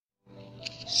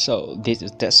So this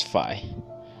is test file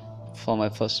for my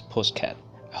first postcard.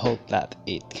 I hope that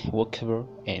it workable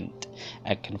and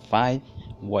I can find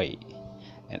way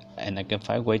and I can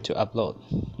find way to upload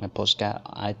my postcard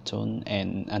on iTunes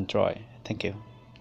and Android. Thank you.